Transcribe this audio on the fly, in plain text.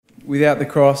Without the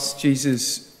cross,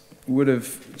 Jesus would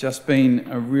have just been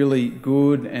a really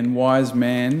good and wise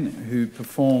man who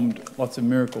performed lots of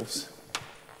miracles.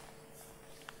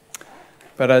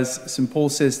 But as St. Paul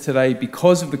says today,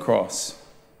 because of the cross,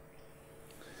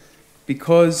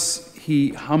 because he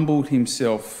humbled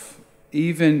himself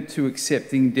even to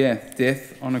accepting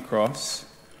death on a cross,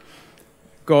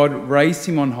 God raised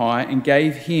him on high and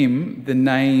gave him the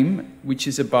name which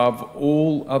is above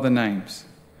all other names,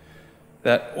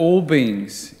 that all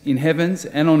beings in heavens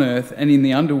and on earth and in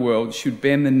the underworld should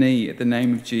bend the knee at the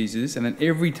name of Jesus, and that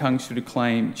every tongue should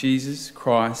acclaim Jesus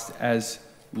Christ as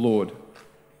Lord.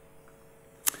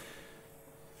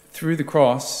 Through the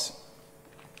cross,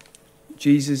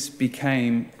 Jesus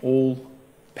became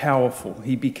all-powerful.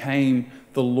 He became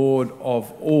the Lord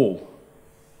of all,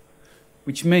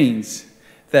 which means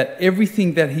that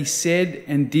everything that he said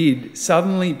and did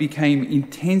suddenly became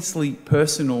intensely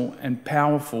personal and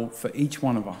powerful for each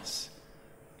one of us.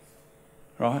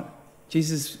 Right?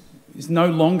 Jesus is no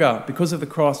longer, because of the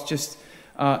cross, just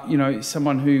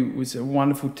someone who was a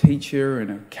wonderful teacher and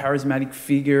a charismatic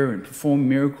figure and performed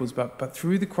miracles, but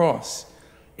through the cross,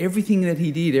 everything that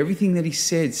he did, everything that he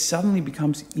said suddenly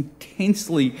becomes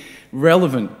intensely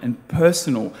relevant and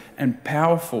personal and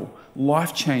powerful,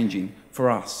 life-changing for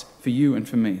us, for you and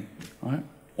for me, right?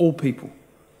 All people.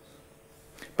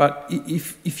 But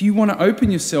if you want to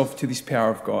open yourself to this power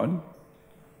of God,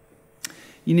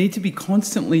 you need to be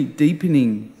constantly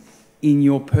deepening in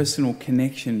your personal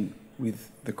connection with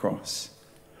the cross.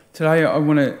 Today I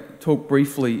want to talk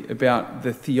briefly about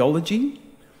the theology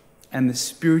and the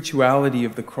spirituality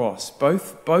of the cross,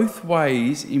 both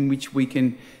ways in which we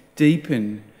can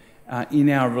deepen in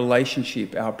our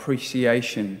relationship, our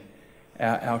appreciation,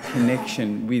 our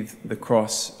connection with the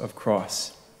cross of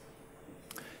Christ.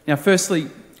 Now,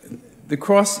 firstly, the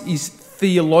cross is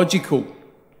theological.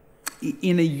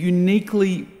 In a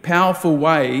uniquely powerful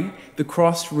way, the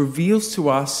cross reveals to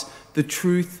us the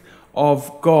truth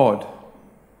of God.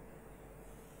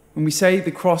 When we say the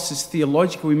cross is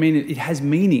theological, we mean it has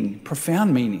meaning,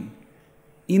 profound meaning.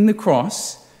 In the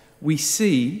cross, we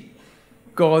see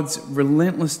God's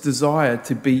relentless desire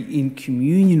to be in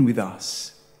communion with us.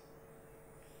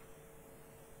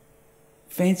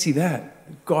 Fancy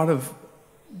that. God of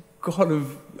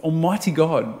Almighty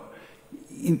God.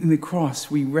 In the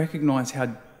cross, we recognize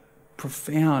how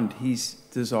profound his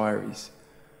desire is,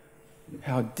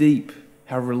 how deep,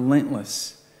 how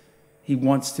relentless he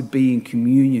wants to be in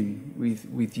communion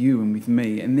with you and with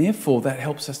me. And therefore, that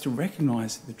helps us to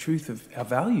recognize the truth of our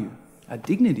value, our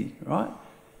dignity, right?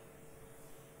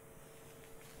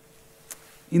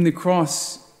 In the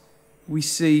cross, we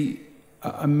see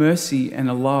a mercy and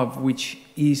a love which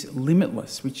is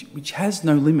limitless, which has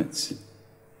no limits.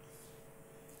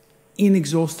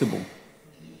 Inexhaustible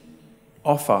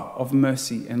offer of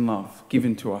mercy and love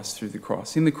given to us through the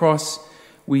cross. In the cross,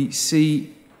 we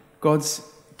see God's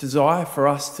desire for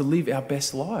us to live our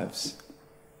best lives.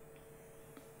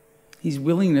 His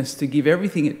willingness to give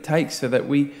everything it takes so that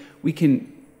we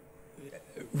can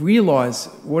realise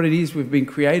what it is we've been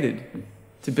created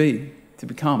to be, to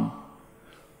become.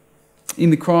 In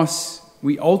the cross,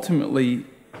 we ultimately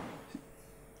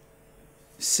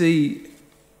see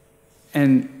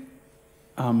and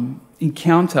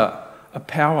encounter a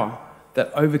power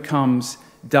that overcomes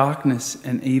darkness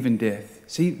and even death.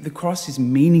 See, the cross is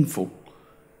meaningful.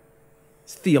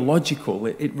 It's theological.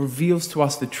 It reveals to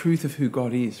us the truth of who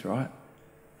God is, right?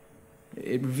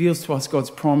 It reveals to us God's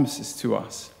promises to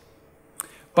us.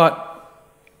 But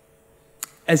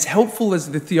as helpful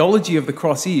as the theology of the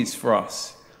cross is for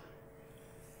us,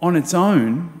 on its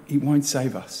own, it won't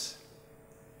save us.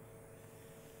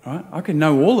 Right? I can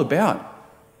know all about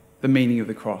the meaning of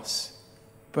the cross,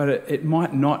 but it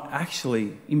might not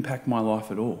actually impact my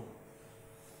life at all.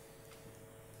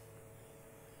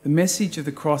 The message of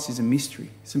the cross is a mystery.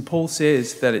 St. Paul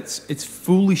says that it's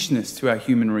foolishness to our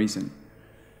human reason.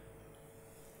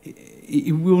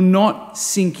 It will not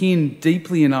sink in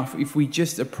deeply enough if we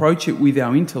just approach it with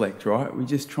our intellect, right? We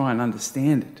just try and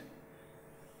understand it.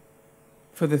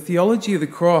 For the theology of the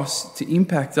cross to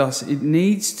impact us, it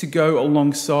needs to go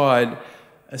alongside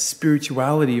a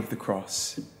spirituality of the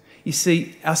cross. You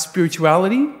see, our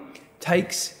spirituality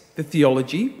takes the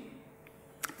theology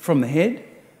from the head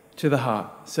to the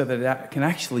heart so that it can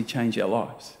actually change our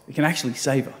lives. It can actually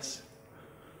save us.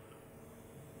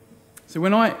 So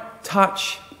when I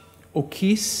touch or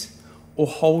kiss or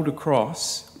hold a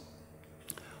cross,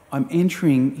 I'm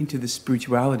entering into the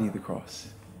spirituality of the cross.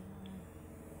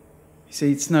 You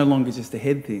see, it's no longer just a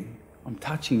head thing. I'm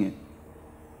touching it.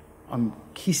 I'm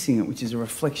kissing it, which is a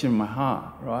reflection of my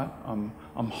heart, right? I'm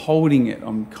holding it.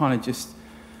 I'm kind of just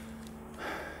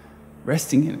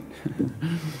resting in it.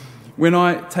 When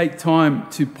I take time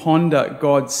to ponder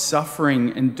God's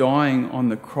suffering and dying on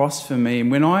the cross for me, and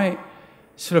when I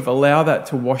sort of allow that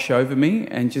to wash over me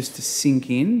and just to sink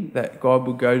in that God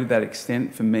will go to that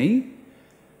extent for me,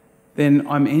 then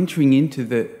I'm entering into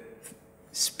the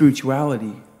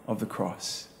spirituality of the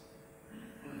cross.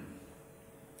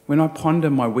 When I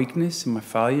ponder my weakness and my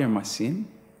failure and my sin,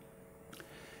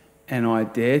 and I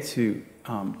dare to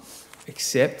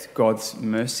accept God's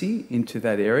mercy into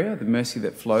that area, the mercy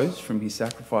that flows from his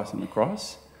sacrifice on the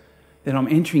cross, then I'm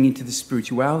entering into the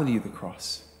spirituality of the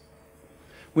cross.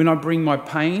 When I bring my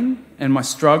pain and my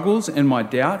struggles and my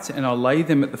doubts and I lay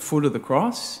them at the foot of the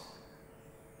cross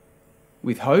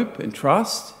with hope and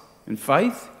trust and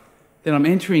faith, then I'm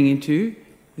entering into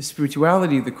the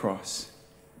spirituality of the cross.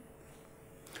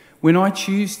 When I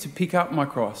choose to pick up my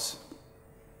cross,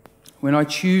 when I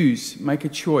make a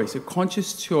choice, a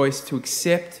conscious choice to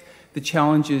accept the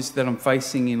challenges that I'm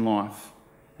facing in life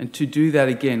and to do that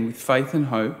again with faith and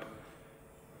hope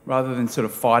rather than sort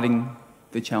of fighting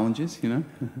the challenges,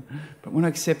 But when I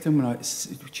accept them, when I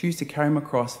choose to carry my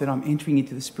cross, then I'm entering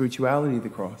into the spirituality of the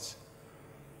cross.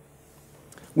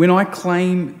 When I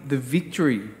claim the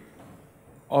victory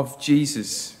of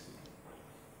Jesus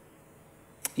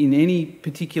in any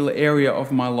particular area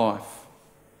of my life,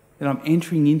 then I'm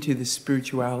entering into the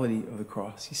spirituality of the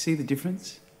cross. You see the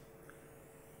difference?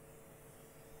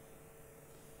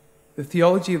 The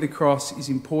theology of the cross is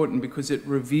important because it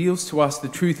reveals to us the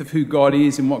truth of who God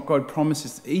is and what God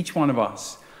promises to each one of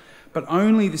us. But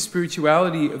only the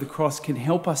spirituality of the cross can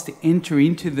help us to enter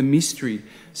into the mystery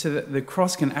so that the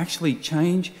cross can actually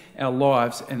change our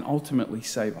lives and ultimately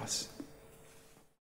save us.